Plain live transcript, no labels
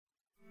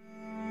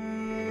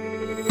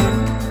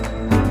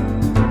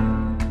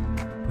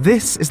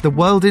This is The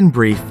World in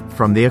Brief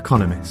from The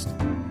Economist.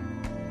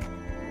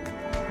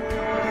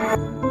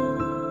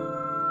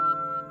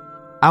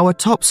 Our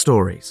top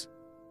stories.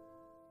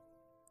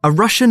 A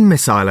Russian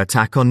missile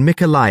attack on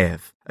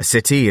Mykolaiv, a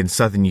city in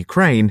southern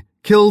Ukraine,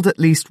 killed at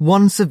least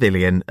one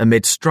civilian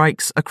amid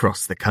strikes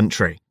across the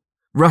country.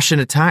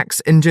 Russian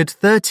attacks injured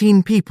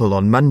 13 people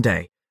on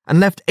Monday and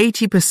left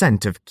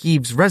 80% of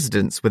Kyiv's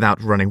residents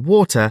without running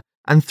water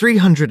and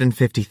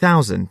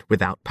 350,000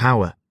 without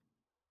power.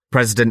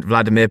 President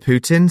Vladimir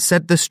Putin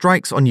said the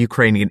strikes on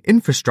Ukrainian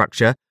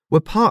infrastructure were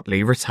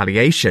partly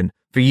retaliation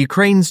for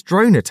Ukraine's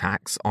drone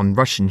attacks on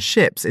Russian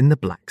ships in the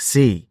Black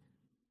Sea.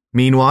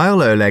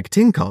 Meanwhile, Oleg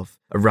Tinkov,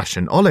 a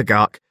Russian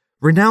oligarch,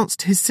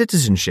 renounced his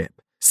citizenship,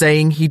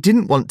 saying he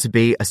didn't want to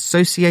be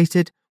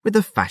associated with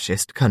a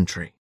fascist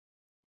country.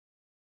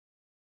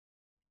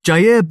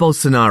 Jair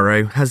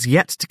Bolsonaro has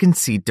yet to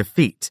concede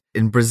defeat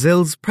in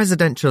Brazil's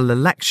presidential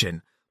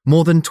election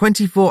more than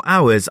 24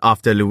 hours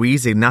after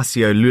Luiz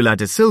Inácio Lula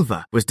da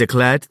Silva was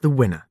declared the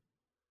winner.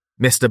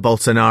 Mr.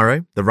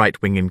 Bolsonaro, the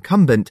right-wing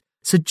incumbent,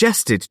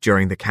 suggested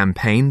during the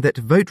campaign that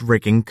vote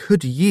rigging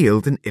could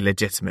yield an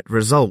illegitimate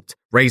result,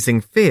 raising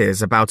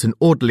fears about an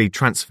orderly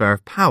transfer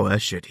of power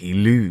should he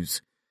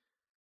lose.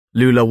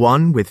 Lula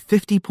won with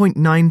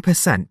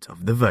 50.9%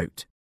 of the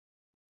vote.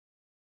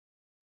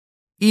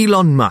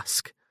 Elon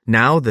Musk,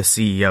 now the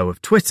CEO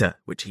of Twitter,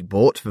 which he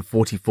bought for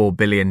 $44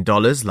 billion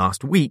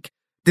last week,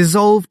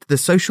 dissolved the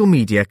social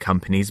media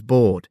company's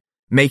board,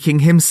 making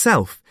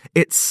himself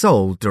its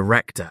sole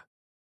director.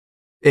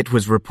 It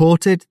was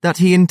reported that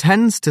he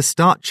intends to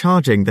start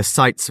charging the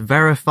site's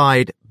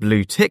verified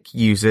blue-tick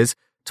users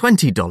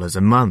 $20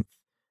 a month.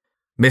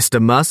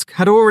 Mr. Musk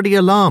had already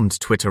alarmed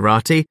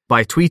Twitterati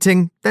by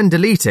tweeting, then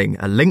deleting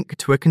a link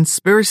to a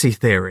conspiracy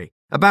theory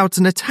about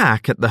an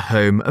attack at the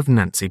home of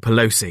Nancy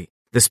Pelosi,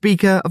 the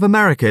Speaker of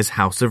America's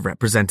House of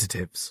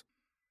Representatives.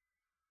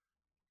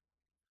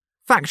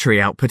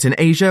 Factory output in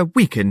Asia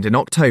weakened in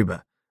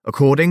October,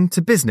 according to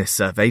business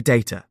survey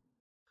data.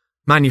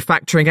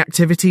 Manufacturing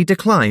activity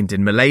declined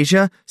in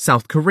Malaysia,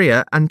 South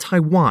Korea, and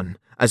Taiwan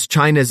as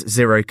China's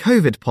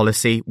zero-COVID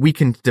policy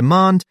weakened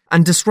demand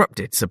and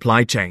disrupted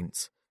supply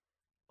chains.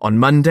 On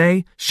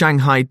Monday,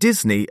 Shanghai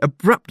Disney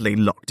abruptly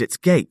locked its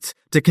gates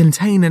to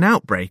contain an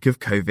outbreak of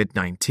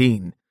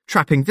COVID-19,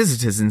 trapping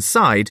visitors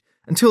inside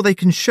until they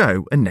can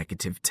show a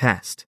negative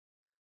test.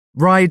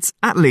 Rides,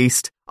 at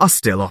least, are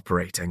still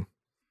operating.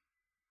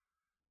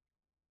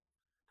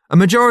 A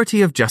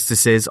majority of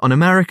justices on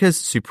America's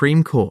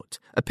Supreme Court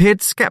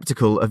appeared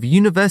skeptical of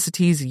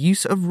universities'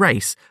 use of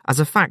race as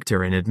a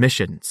factor in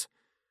admissions.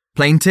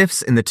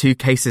 Plaintiffs in the two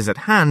cases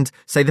at hand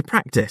say the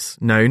practice,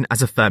 known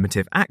as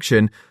affirmative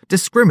action,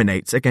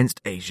 discriminates against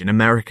Asian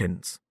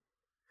Americans.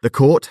 The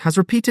court has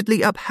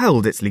repeatedly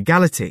upheld its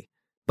legality,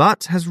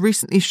 but has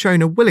recently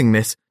shown a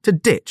willingness to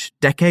ditch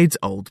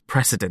decades-old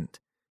precedent.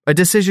 A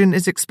decision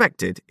is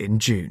expected in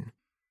June.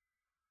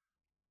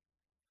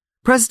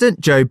 President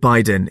Joe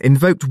Biden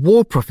invoked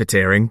war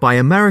profiteering by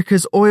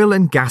America's oil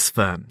and gas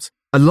firms,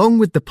 along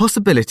with the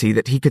possibility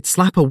that he could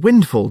slap a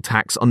windfall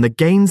tax on the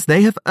gains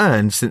they have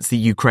earned since the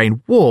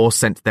Ukraine war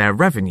sent their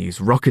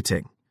revenues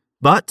rocketing.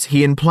 But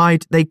he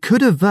implied they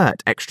could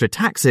avert extra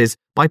taxes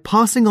by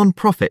passing on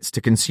profits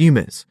to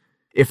consumers.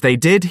 If they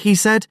did, he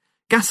said,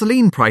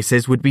 gasoline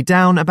prices would be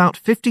down about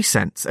 50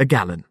 cents a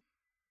gallon.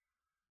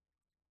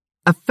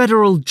 A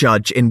federal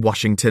judge in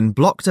Washington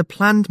blocked a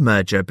planned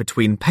merger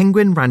between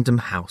Penguin Random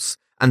House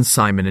and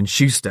Simon &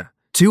 Schuster,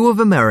 two of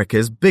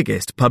America's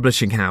biggest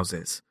publishing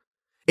houses.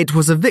 It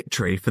was a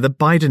victory for the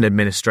Biden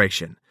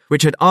administration,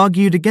 which had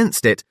argued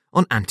against it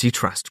on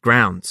antitrust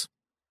grounds.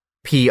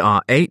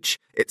 PRH,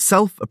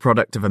 itself a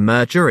product of a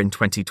merger in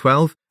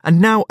 2012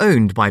 and now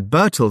owned by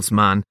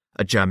Bertelsmann,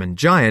 a German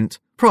giant,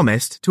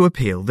 promised to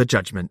appeal the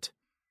judgment.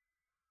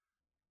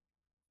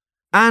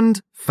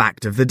 And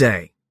fact of the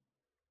day.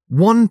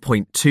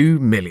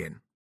 1.2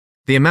 million.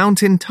 The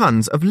amount in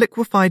tons of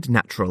liquefied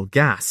natural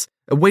gas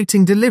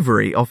awaiting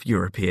delivery off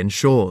European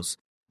shores,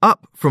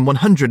 up from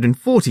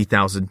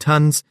 140,000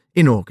 tons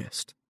in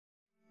August.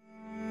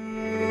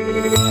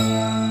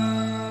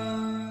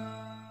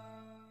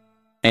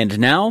 And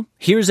now,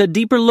 here's a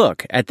deeper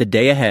look at the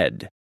day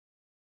ahead.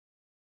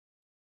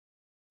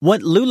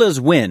 What Lula's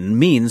win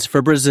means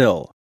for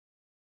Brazil.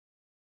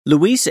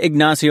 Luiz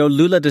Inácio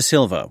Lula da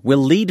Silva will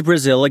lead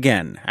Brazil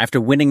again after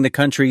winning the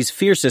country's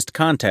fiercest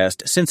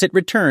contest since it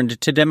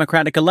returned to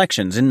democratic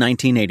elections in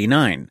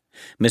 1989.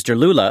 Mr.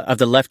 Lula of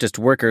the leftist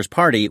Workers'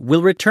 Party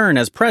will return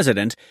as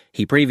president.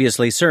 He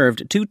previously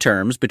served 2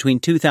 terms between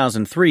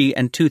 2003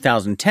 and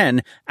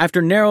 2010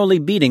 after narrowly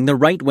beating the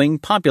right-wing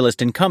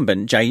populist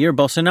incumbent Jair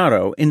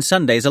Bolsonaro in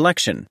Sunday's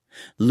election.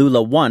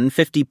 Lula won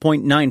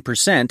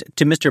 50.9%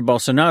 to Mr.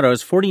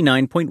 Bolsonaro's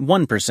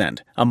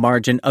 49.1%, a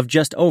margin of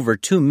just over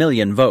 2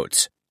 million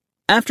votes.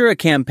 After a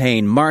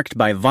campaign marked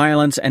by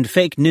violence and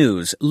fake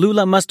news,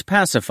 Lula must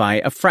pacify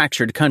a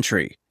fractured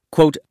country.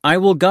 Quote, I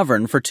will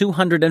govern for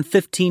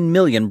 215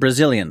 million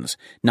Brazilians,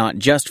 not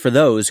just for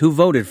those who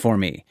voted for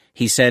me,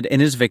 he said in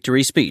his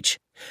victory speech.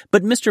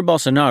 But Mr.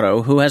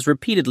 Bolsonaro, who has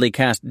repeatedly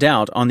cast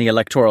doubt on the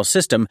electoral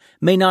system,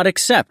 may not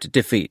accept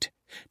defeat.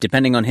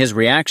 Depending on his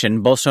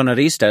reaction,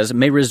 Bolsonaristas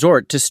may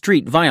resort to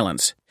street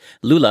violence.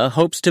 Lula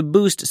hopes to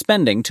boost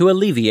spending to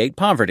alleviate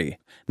poverty.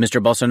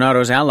 Mr.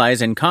 Bolsonaro's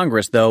allies in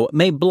Congress, though,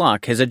 may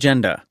block his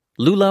agenda.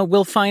 Lula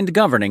will find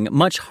governing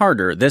much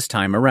harder this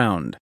time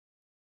around.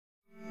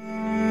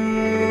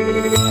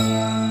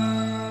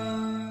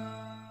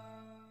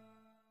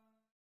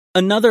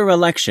 Another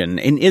election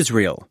in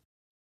Israel.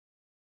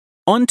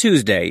 On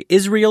Tuesday,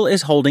 Israel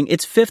is holding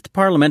its fifth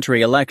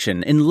parliamentary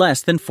election in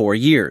less than 4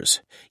 years.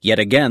 Yet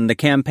again, the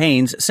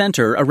campaigns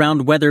center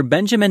around whether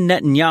Benjamin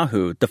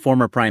Netanyahu, the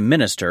former prime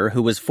minister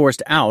who was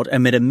forced out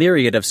amid a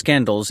myriad of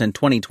scandals in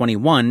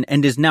 2021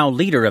 and is now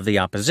leader of the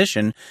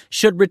opposition,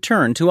 should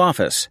return to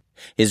office.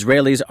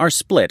 Israelis are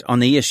split on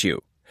the issue.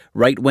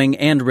 Right-wing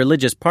and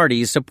religious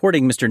parties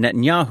supporting Mr.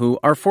 Netanyahu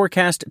are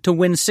forecast to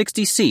win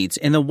 60 seats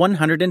in the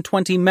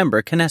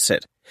 120-member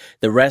Knesset.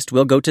 The rest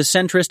will go to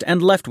centrist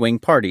and left-wing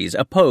parties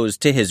opposed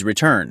to his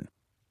return.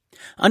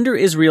 Under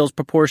Israel's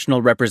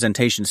proportional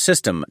representation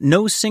system,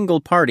 no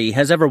single party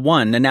has ever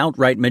won an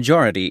outright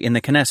majority in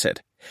the Knesset.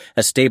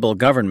 A stable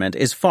government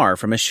is far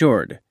from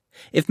assured.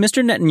 If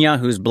Mr.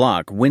 Netanyahu's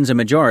bloc wins a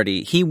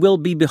majority, he will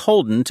be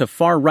beholden to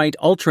far-right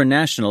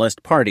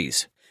ultra-nationalist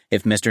parties.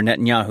 If Mr.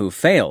 Netanyahu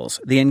fails,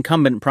 the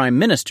incumbent Prime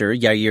Minister,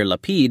 Yair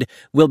Lapid,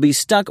 will be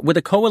stuck with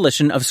a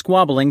coalition of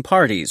squabbling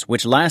parties,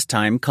 which last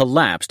time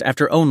collapsed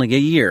after only a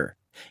year.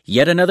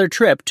 Yet another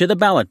trip to the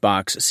ballot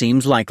box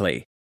seems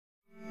likely.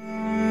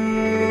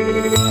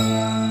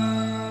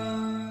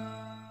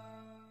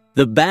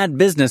 The bad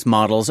business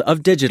models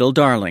of digital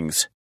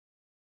darlings.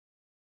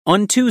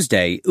 On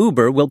Tuesday,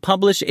 Uber will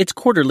publish its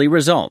quarterly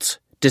results.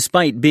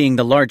 Despite being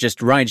the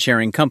largest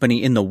ride-sharing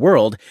company in the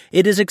world,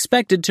 it is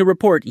expected to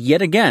report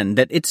yet again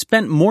that it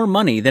spent more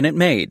money than it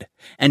made,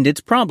 and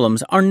its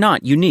problems are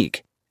not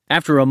unique.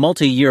 After a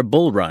multi-year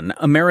bull run,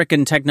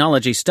 American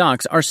technology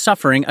stocks are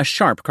suffering a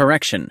sharp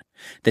correction.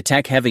 The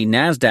tech-heavy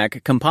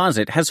Nasdaq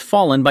Composite has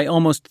fallen by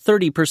almost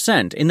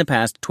 30% in the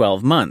past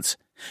 12 months.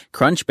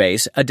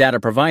 Crunchbase, a data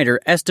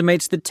provider,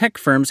 estimates that tech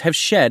firms have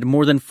shed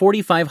more than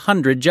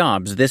 4,500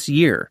 jobs this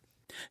year.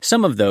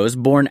 Some of those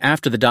born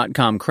after the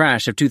dot-com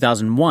crash of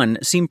 2001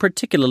 seem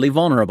particularly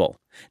vulnerable.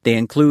 They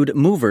include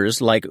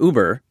movers like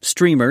Uber,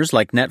 streamers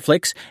like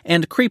Netflix,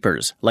 and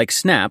creepers like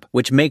Snap,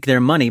 which make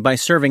their money by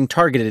serving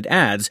targeted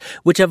ads,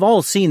 which have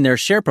all seen their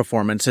share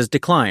performances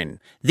decline.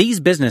 These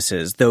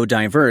businesses, though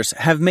diverse,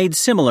 have made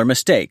similar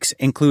mistakes,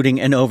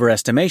 including an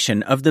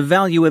overestimation of the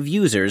value of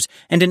users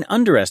and an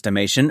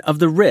underestimation of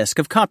the risk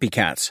of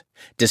copycats.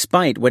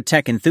 Despite what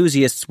tech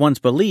enthusiasts once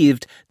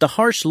believed, the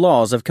harsh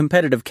laws of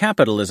competitive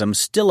capitalism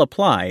still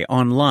apply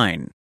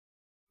online.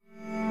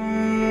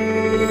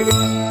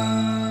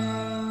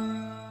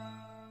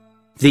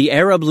 The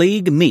Arab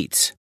League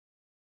meets.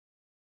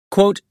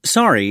 Quote,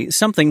 "Sorry,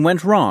 something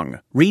went wrong,"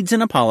 reads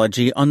an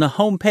apology on the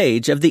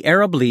homepage of the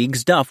Arab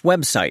League's Duff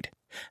website.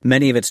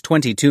 Many of its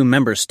 22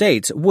 member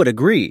states would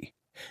agree.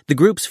 The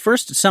group's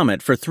first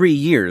summit for 3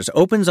 years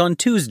opens on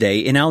Tuesday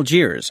in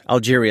Algiers,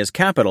 Algeria's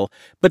capital,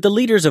 but the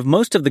leaders of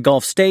most of the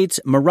Gulf states,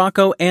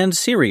 Morocco, and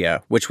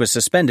Syria, which was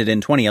suspended in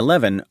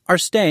 2011, are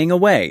staying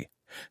away.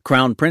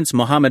 Crown Prince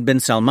Mohammed bin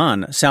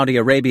Salman, Saudi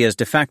Arabia's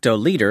de facto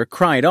leader,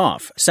 cried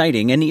off,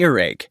 citing an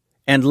earache.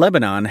 And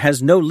Lebanon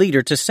has no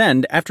leader to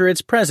send after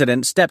its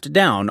president stepped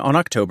down on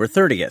October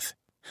 30th.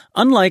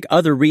 Unlike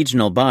other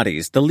regional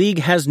bodies, the League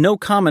has no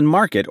common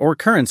market or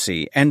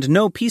currency and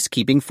no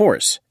peacekeeping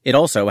force. It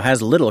also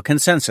has little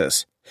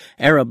consensus.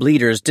 Arab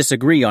leaders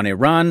disagree on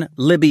Iran,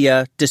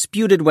 Libya,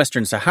 disputed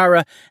Western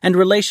Sahara, and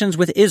relations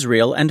with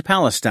Israel and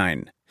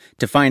Palestine.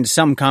 To find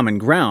some common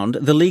ground,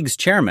 the League's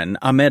chairman,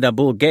 Ahmed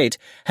Abul Gheit,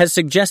 has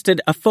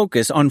suggested a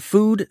focus on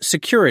food,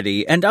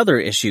 security, and other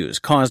issues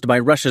caused by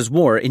Russia's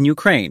war in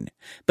Ukraine.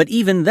 But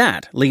even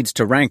that leads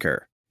to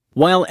rancor.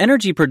 While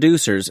energy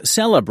producers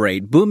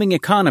celebrate booming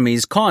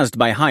economies caused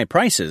by high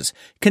prices,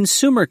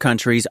 consumer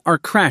countries are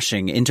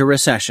crashing into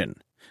recession.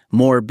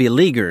 More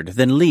beleaguered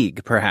than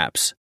League,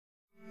 perhaps.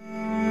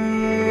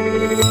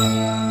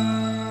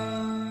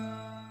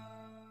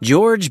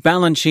 George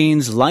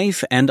Balanchine's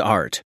Life and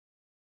Art.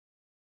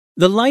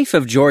 The life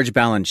of George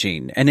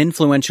Balanchine, an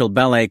influential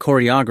ballet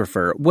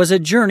choreographer, was a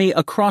journey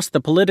across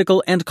the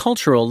political and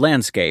cultural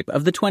landscape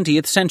of the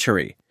 20th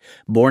century.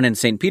 Born in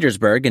St.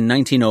 Petersburg in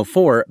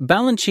 1904,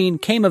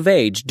 Balanchine came of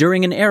age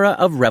during an era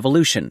of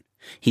revolution.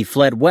 He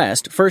fled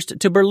west, first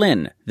to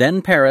Berlin,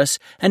 then Paris,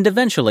 and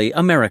eventually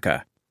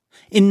America.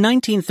 In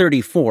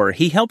 1934,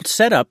 he helped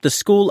set up the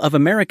School of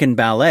American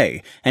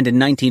Ballet, and in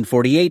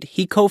 1948,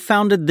 he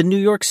co-founded the New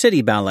York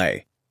City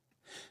Ballet.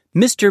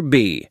 Mr.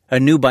 B,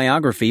 a new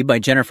biography by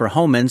Jennifer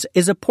Homans,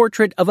 is a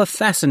portrait of a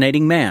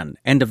fascinating man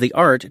and of the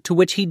art to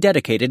which he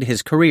dedicated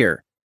his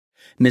career.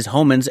 Ms.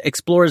 Homans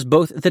explores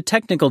both the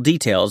technical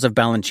details of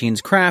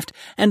Balanchine's craft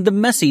and the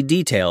messy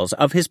details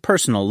of his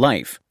personal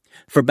life.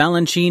 For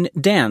Balanchine,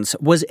 dance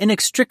was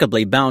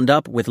inextricably bound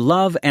up with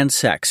love and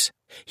sex.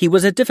 He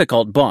was a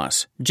difficult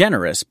boss,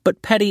 generous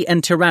but petty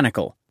and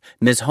tyrannical.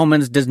 Ms.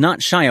 Homans does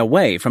not shy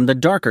away from the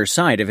darker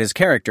side of his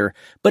character,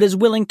 but is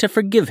willing to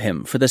forgive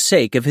him for the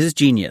sake of his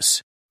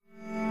genius.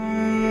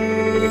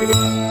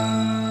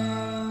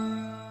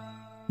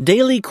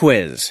 Daily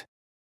Quiz.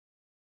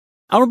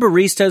 Our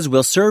baristas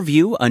will serve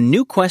you a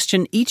new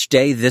question each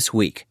day this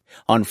week.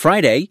 On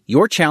Friday,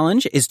 your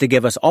challenge is to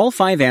give us all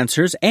 5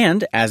 answers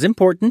and, as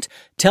important,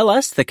 tell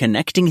us the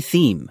connecting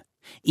theme.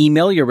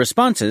 Email your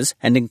responses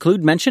and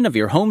include mention of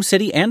your home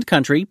city and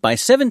country by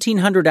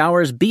 1700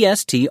 hours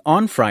BST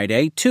on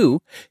Friday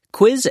to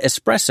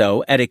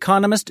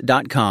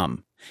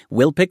quizespresso@economist.com.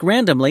 We'll pick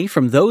randomly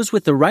from those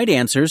with the right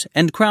answers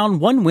and crown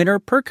one winner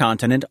per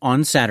continent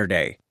on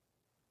Saturday.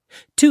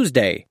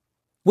 Tuesday.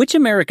 Which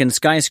American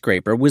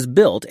skyscraper was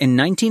built in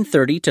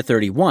 1930 to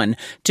 31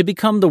 to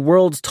become the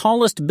world's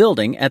tallest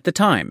building at the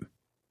time?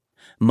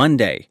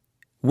 Monday.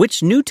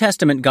 Which New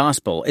Testament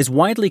gospel is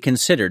widely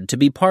considered to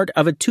be part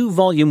of a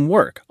 2-volume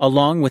work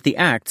along with the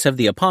Acts of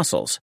the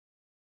Apostles?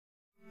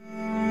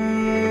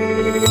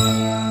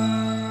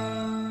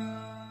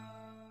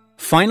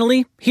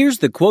 Finally, here's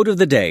the quote of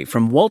the day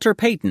from Walter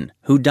Payton,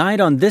 who died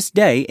on this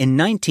day in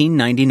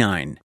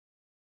 1999.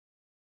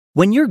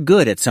 When you're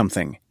good at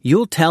something,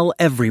 you'll tell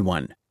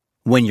everyone.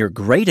 When you're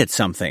great at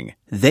something,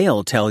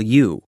 they'll tell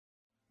you.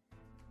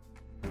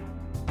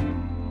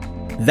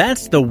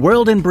 That's The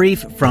World in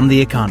Brief from The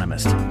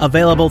Economist,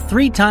 available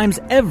 3 times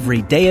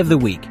every day of the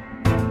week.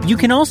 You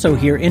can also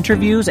hear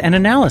interviews and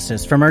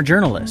analysis from our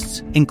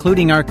journalists,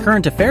 including our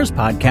current affairs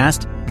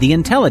podcast, The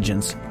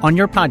Intelligence, on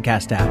your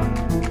podcast app.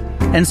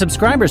 And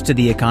subscribers to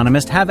The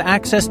Economist have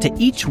access to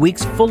each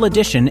week's full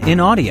edition in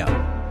audio.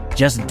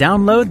 Just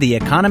download the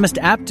Economist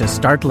app to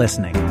start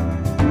listening.